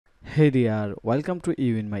Hey there, welcome to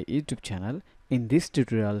you in my YouTube channel. In this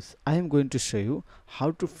tutorials, I am going to show you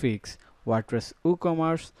how to fix WordPress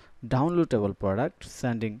WooCommerce downloadable product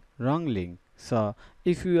sending wrong link. So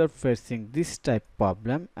if you are facing this type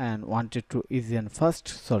problem and wanted to easy and fast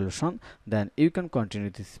solution, then you can continue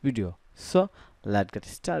this video. So let's get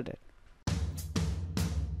started.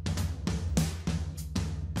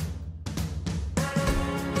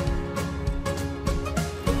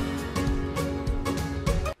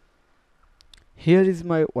 Here is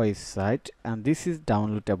my website and this is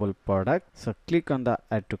downloadable product. So click on the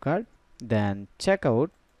add to cart, then checkout,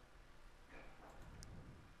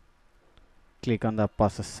 click on the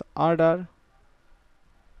process order.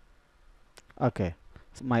 Okay,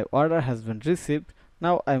 so my order has been received.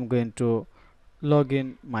 Now I'm going to log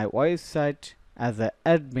in my website as an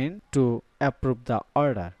admin to approve the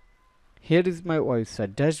order. Here is my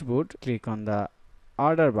website dashboard. Click on the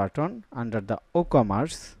order button under the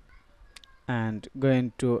WooCommerce and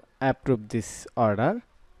going to approve this order.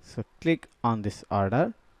 So click on this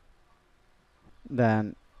order,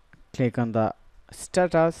 then click on the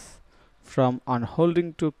status from on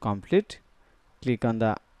holding to complete. Click on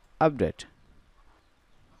the update.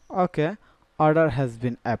 Okay, order has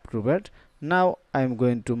been approved. Now I am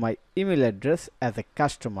going to my email address as a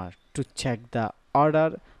customer to check the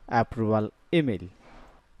order approval email.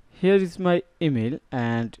 Here is my email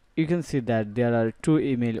and you can see that there are two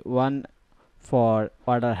email, one for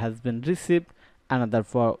order has been received, another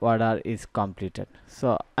for order is completed.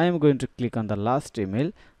 So I am going to click on the last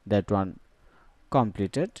email, that one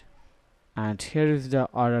completed, and here is the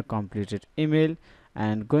order completed email,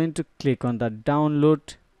 and going to click on the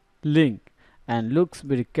download link and looks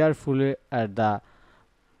very carefully at the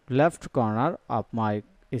left corner of my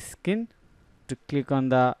screen to click on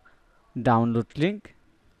the download link.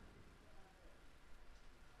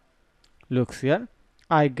 Looks here,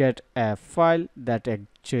 I get a file that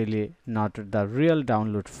actually not the real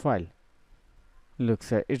download file. Looks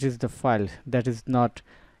here, it is the file that is not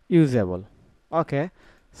usable. Okay,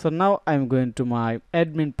 so now I'm going to my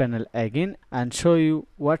admin panel again and show you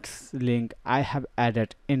what link I have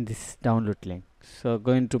added in this download link. So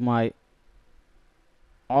going to my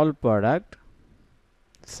all product,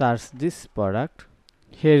 search this product.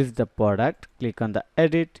 Here is the product, click on the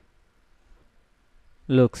edit.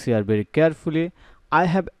 Looks here very carefully, I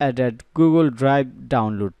have added Google Drive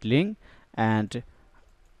download link and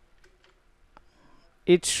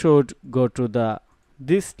it should go to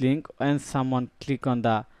this link when someone click on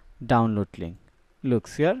the download link.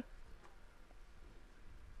 Looks here,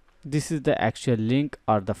 this is the actual link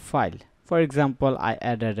or the file. For example, I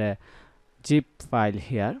added a zip file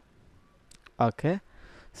here. Okay,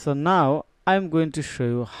 so now I'm going to show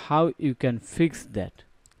you how you can fix that.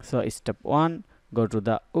 So step 1, go to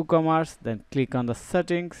the WooCommerce, then click on the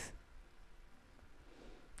settings,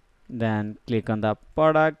 then click on the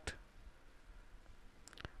product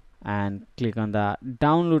and click on the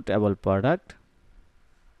downloadable product,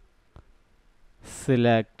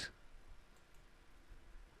 select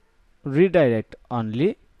redirect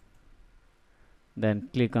only, then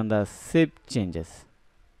click on the save changes.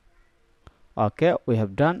 Okay, we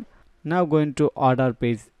have done. Now going to order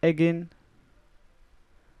page again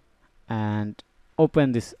and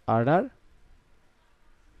open this order,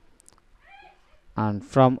 and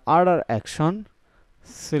from order action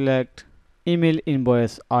select email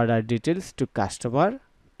invoice order details to customer,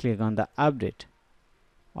 click on the update.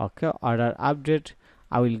 Okay, order update,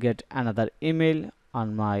 I will get another email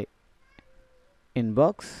on my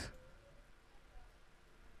inbox.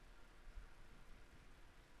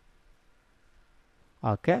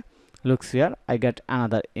 Okay, looks here, I get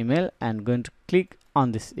another email and going to click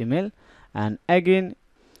on this email, and again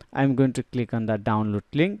I'm going to click on the download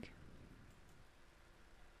link.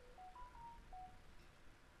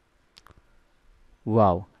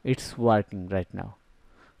 Wow, it's working right now.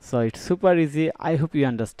 So it's super easy. I hope you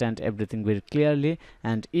understand everything very clearly,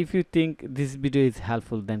 and if you think this video is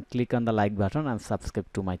helpful, then click on the like button and subscribe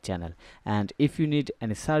to my channel. And if you need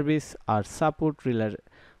any service or support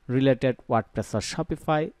related WordPress or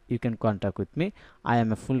Shopify, you can contact with me. I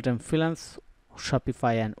am a full-time freelance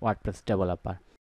Shopify and WordPress developer.